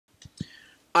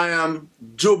I am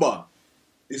Juba.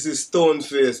 This is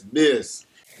Stoneface Bass.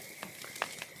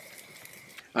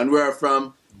 And we're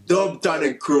from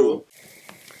Dubtonick Crew.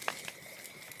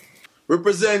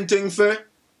 Representing for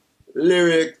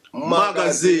Lyric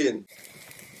Magazine.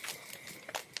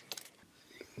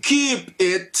 Keep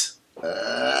it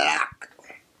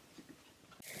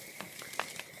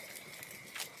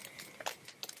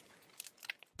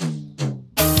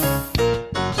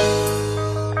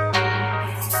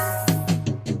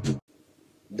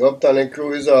Dubtonick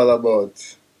Crew is all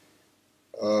about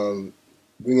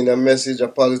bringing a message, a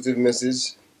positive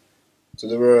message to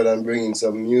the world, and bringing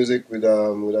some music with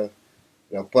a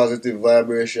positive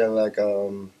vibration. Like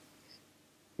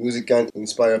music can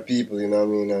inspire people, you know what I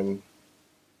mean, and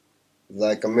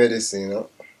like a medicine, you know.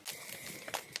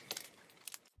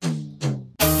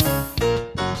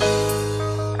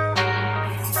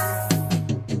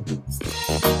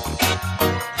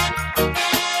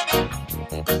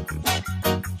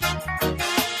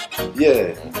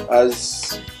 Yeah,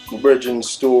 as Bridging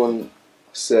Stone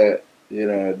said,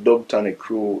 Dubtonick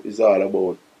Crew is all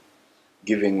about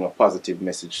giving a positive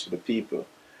message to the people.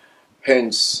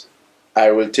 Hence, I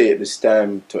will take this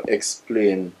time to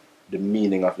explain the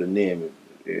meaning of the name,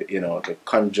 the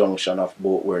conjunction of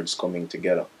both words coming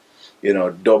together.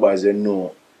 Dub, as you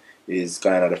know, is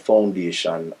kind of the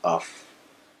foundation of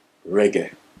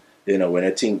reggae. When I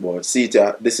think about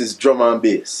it, this is drum and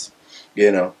bass,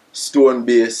 Stone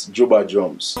bass, Juba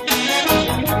drums.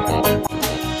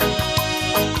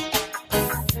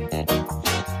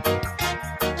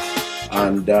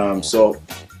 And so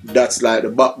that's like the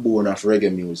backbone of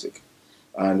reggae music.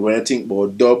 And when you think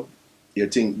about dub, you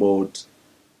think about,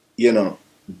 a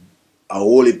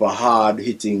whole heap of hard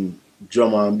hitting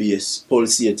drum and bass,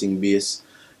 pulsating bass,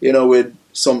 with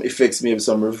some effects, maybe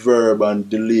some reverb and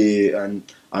delay and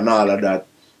all of that,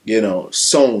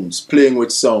 sounds, playing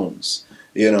with sounds.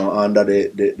 Under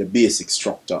the basic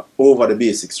structure, over the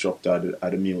basic structure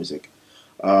of the music.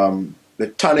 The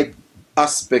tonic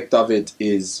aspect of it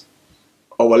is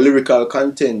our lyrical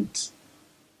content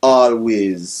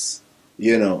always,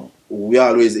 we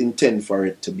always intend for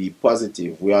it to be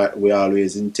positive. We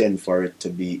always intend for it to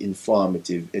be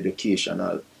informative,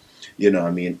 educational,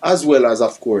 as well as,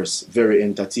 of course, very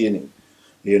entertaining,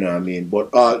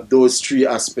 But those three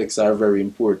aspects are very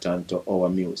important to our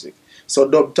music. So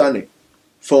Dubtonick,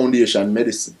 foundation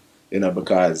medicine,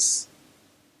 because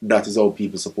that is how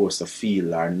people supposed to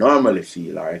feel or normally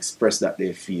feel or express that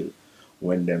they feel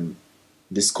when them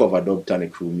discover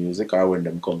Dubtonick Crew music or when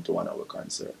them come to one of our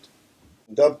concert.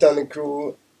 Dubtonick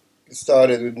Crew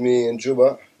started with me and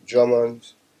Juba,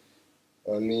 drummers,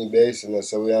 and me bass,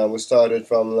 so we started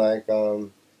from like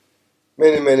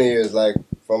many years, like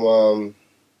from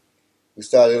we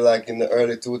started like in the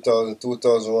early 2000,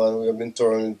 2001. We have been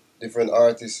touring different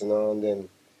artists, and then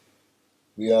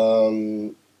we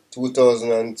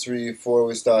 2003-4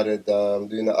 we started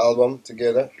doing an album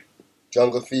together,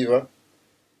 Jungle Fever,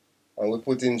 and we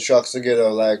put in tracks together.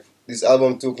 Like this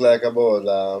album took like about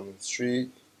 3-4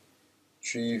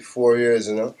 years,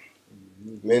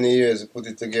 many years to put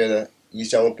it together.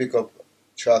 Each time we pick up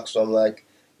tracks from, like,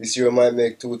 this year we might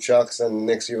make 2 tracks and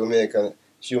next year we make a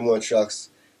few more tracks.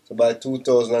 So by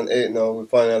 2008 now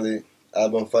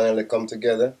album finally come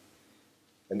together.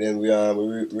 And then we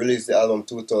released the album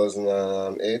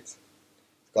 2008. It's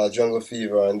called Jungle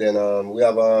Fever. And then we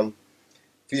have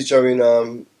featuring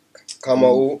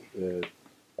Kamau. Yeah.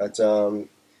 At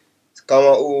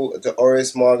Kamau at the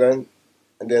Horace Morgan.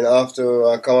 And then after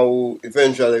Kamau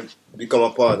eventually become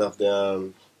a part of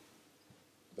the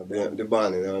band,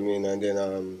 And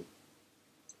then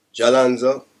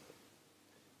Jalanzo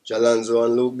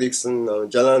and Luke Dixon.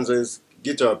 Jalanzo is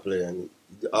guitar player and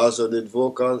he also did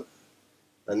vocal.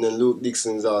 And then Luke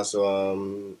Dixon is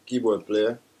also keyboard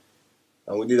player.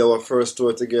 And we did our first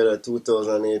tour together.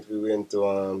 2008 we went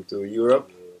to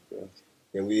Europe.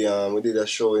 And we did a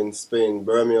show in Spain,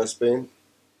 Birmingham, Spain.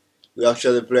 We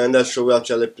actually played on that show. We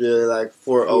actually played like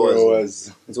 4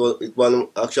 hours. It was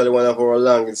actually one of our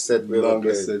longest sets we ever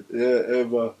played.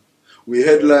 Ever. We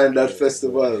headlined that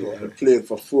festival and played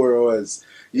for 4 hours.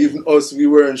 Even us, we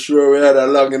weren't sure we had a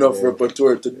long enough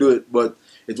repertoire to do it, but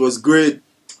it was great.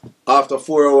 After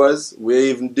 4 hours, we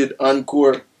even did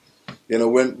encore.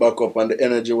 Went back up and the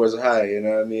energy was high. You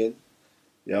know what I mean?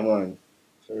 Yeah, man.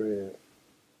 For real.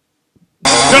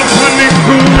 Dubtonick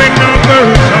Crew in number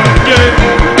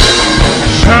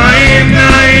Shine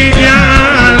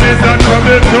Nigel is a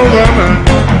trouble to woman.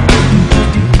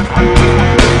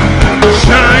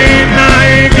 Shine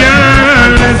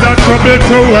Nigel is a trouble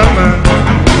to woman.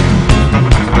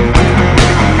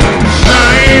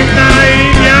 Shine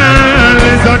Nigel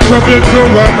is a trouble to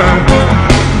a man.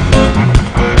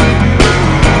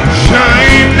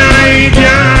 Shine night,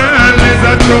 girl, is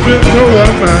a trouble to a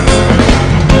man.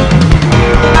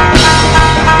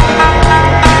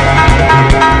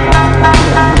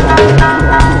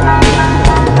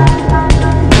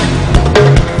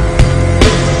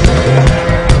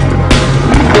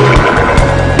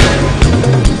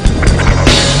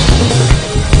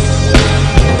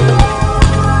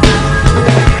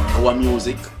 Our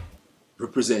music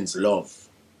represents love,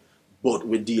 but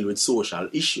we deal with social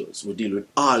issues. We deal with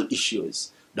all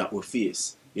issues that we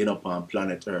face, on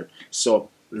planet Earth. So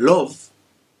love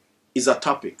is a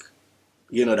topic,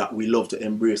 that we love to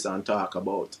embrace and talk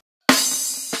about.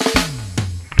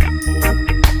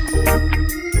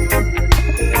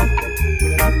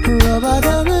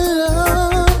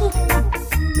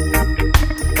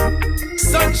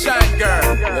 Sunshine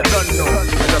girl, you don't know,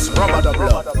 just rubber the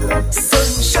blood.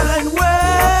 Sunshine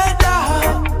weather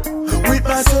with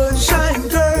my sunshine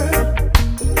girl.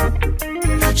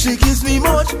 She gives me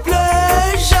much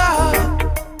pleasure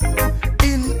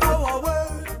in our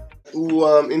world. Who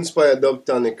inspired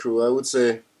Dubtonick crew? I would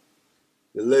say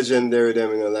the legendary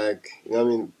them,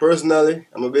 personally,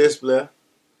 I'm a bass player.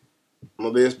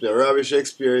 Robbie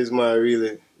Shakespeare is my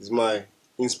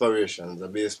inspiration as a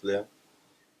bass player.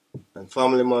 And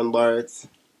Family Man Barrett,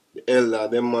 the elder,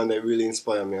 them man, they really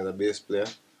inspire me as a bass player.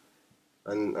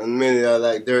 And many are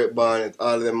like Derek Barnett,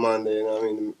 all them man, they,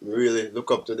 really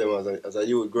look up to them as a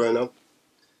youth growing up.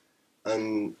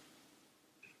 And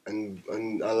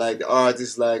I like the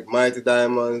artists like Mighty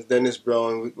Diamonds, Dennis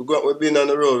Brown. We've been on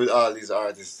the road with all these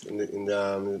artists in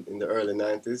the early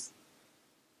 90s.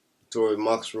 Toured with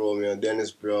Max Romeo,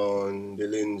 Dennis Brown,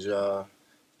 Dillinger,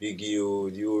 Big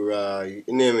U, Ura, you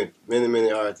name it,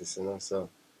 many artists,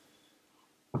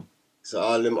 so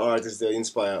all them artists, they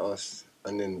inspire us,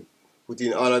 and then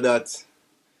putting all of that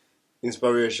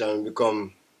inspiration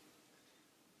become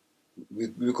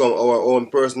our own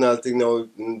personal thing now,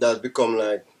 that become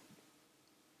like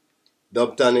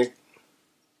Dubtonick.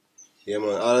 Yeah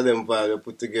man, all of them vibes are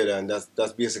put together, and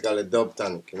that's basically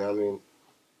Dubtonick, you know what I mean?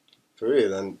 For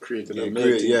real, and Created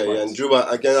and Juba,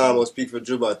 I can almost speak for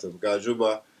Juba too, because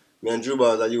me and Juba,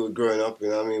 as a youth growing up,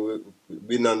 we've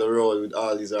been on the road with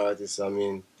all these artists, Yeah,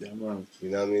 man.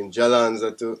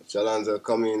 Jalanza too. Jalanza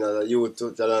coming as a youth too.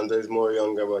 Jalanza is more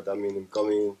younger, but him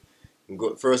coming.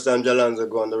 First time Jalanza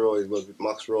go on the road was with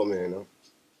Max Romeo,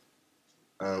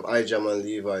 iJam and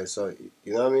Levi, so,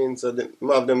 so they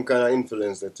have them kind of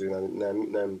influence that too,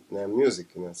 in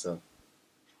music, so,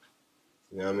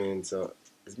 so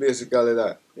it's basically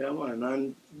that. Yeah, man,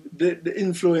 and the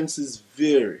influences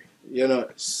vary.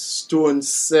 Stone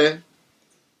say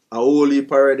a holy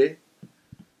parody,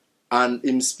 and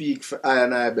him speak for I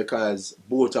and I because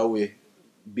both of we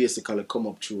basically come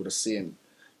up through the same,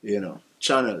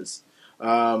 channels.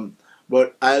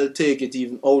 But I'll take it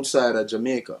even outside of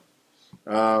Jamaica.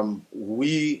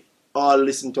 We all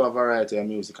listen to a variety of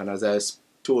music, and as I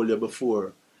told you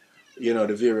before,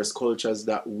 the various cultures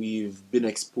that we've been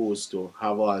exposed to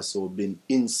have also been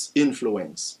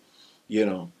influenced,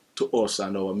 to us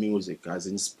and our music, has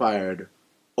inspired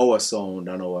our sound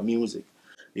and our music.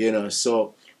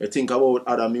 So I think about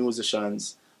other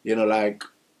musicians, like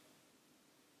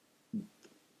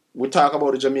we talk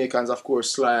about the Jamaicans, of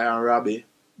course, Sly and Robbie,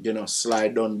 Sly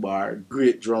Dunbar,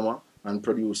 great drummer and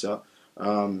producer,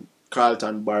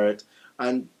 Carlton Barrett,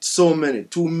 and so many,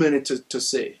 too many to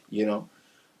say,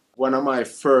 One of my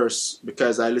first,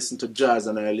 because I listen to jazz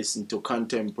and I listen to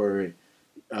contemporary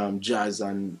jazz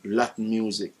and Latin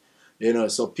music,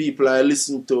 so people I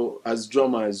listened to as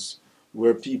drummers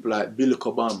were people like Billy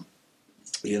Cobham,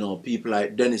 people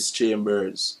like Dennis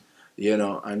Chambers,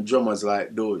 and drummers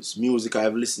like those. Music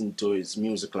I've listened to is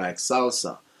music like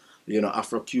salsa,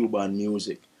 Afro-Cuban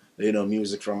music,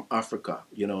 music from Africa,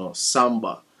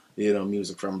 samba,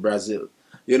 music from Brazil.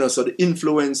 So the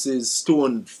influence is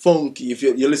Stone, funky. If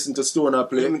you listen to Stone, I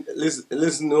play.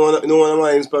 Listen, one of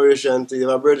my inspiration to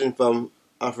a virgin from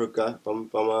Africa,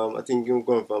 from I think you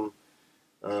come from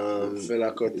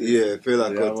Fela Kuti. Yeah,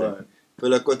 Fela Kuti. Man.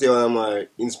 Fela Kuti one of my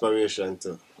inspiration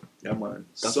too. Yeah, man.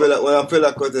 When a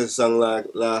Fela Kuti song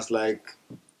last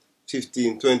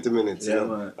 15-20 minutes,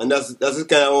 man. And that's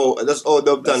all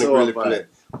Dubtonick really play.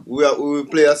 We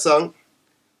play a song.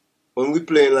 When we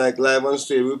play like live on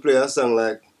stage, we play a song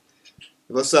like,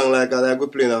 if a song like that, we're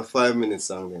playing a 5-minute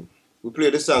song then. We play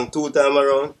the song 2 times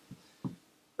around,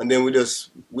 and then we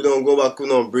don't go back to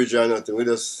no bridge or nothing. We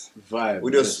just vibe.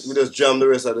 We just jam the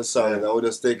rest of the song, and we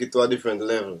just take it to a different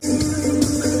level.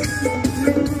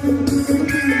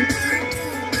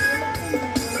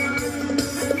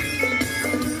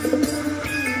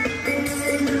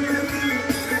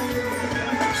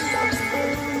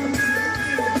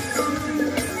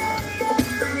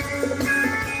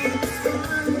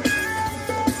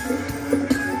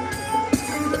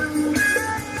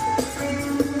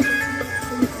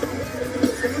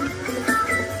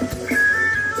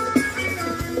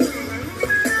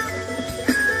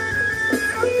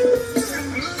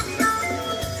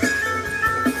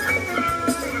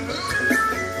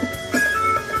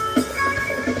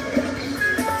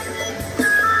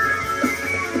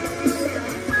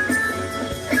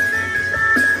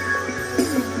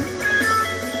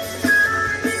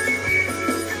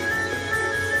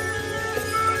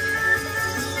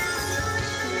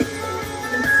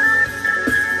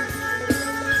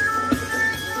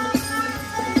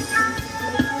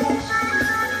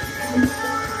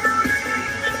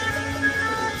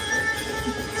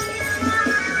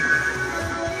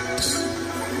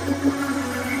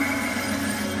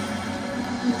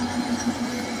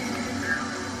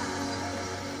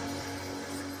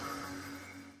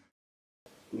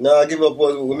 Nah Give Up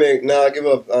was we make Nah Give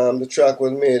Up. The track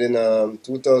was made in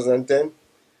 2010.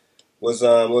 Was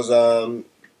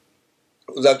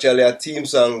actually a team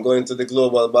song going to the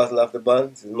global battle of the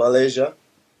bands in Malaysia,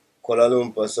 Kuala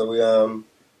Lumpur. So we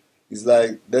it's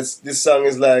like this song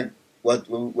is like what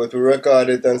we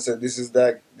recorded and said this is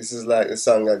like the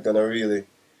song that's gonna really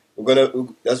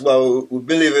that's why we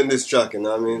believe in this track, you know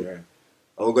what I mean? Yeah.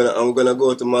 And we're gonna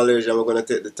go to Malaysia and we're gonna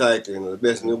take the title, you know, the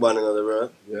best new band in the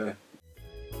world. Yeah.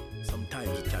 Sometimes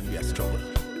it can be a struggle,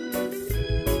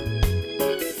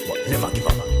 but never give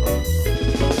up.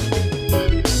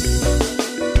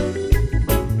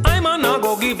 I'm a not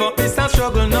go give up, it's a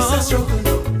struggle now.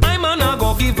 I'm a not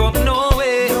go give up, no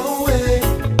way. No way.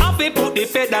 I fi put the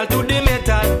pedal to the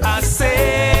metal, I say,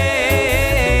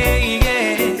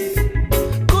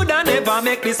 yeah. Could I never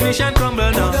make this mission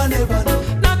crumble now?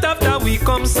 Not after we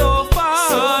come so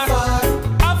far.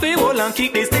 I fi hold and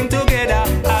keep this thing together,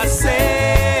 I say,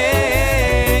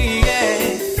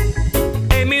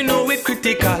 yeah. Hey, me know it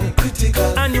critical.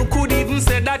 And you could even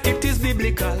say that it is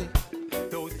biblical.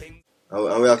 Those things.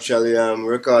 And we actually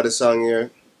record the song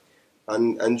here.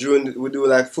 And during we do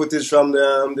like footage from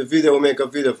the video. We make a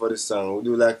video for the song. We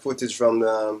do like footage from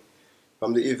the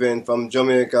event from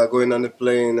Jamaica, going on the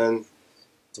plane and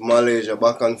to Malaysia,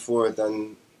 back and forth,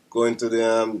 and going to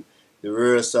the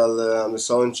rehearsal, the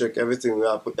sound check, everything. We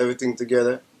have put everything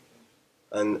together.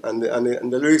 And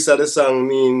the lyrics of the song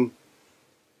mean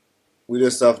we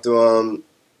just have to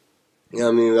you know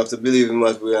what I mean, we have to believe in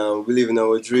what we believe in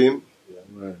our dream. Yeah,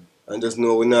 man. And just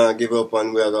know we not give up,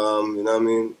 and we are you know what I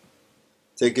mean,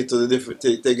 take it to the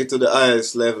take it to the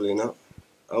highest level, you know.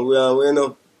 And we end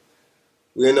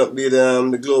up being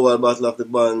the global battle of the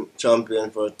band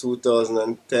champion for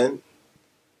 2010,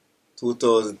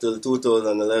 2000 till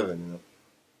 2011, you know.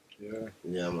 Yeah.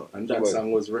 Yeah, man. And that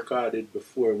song was recorded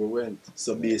before we went.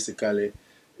 So basically,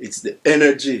 it's the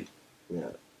energy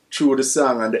through the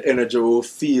song and the energy we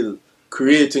feel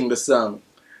creating the song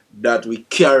that we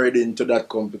carried into that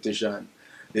competition.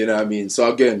 You know what I mean? So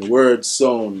again, word,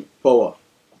 sound, power.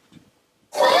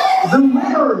 The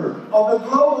winner of the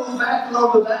Global Battle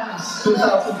of the Bands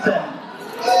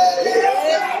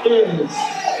 2010 is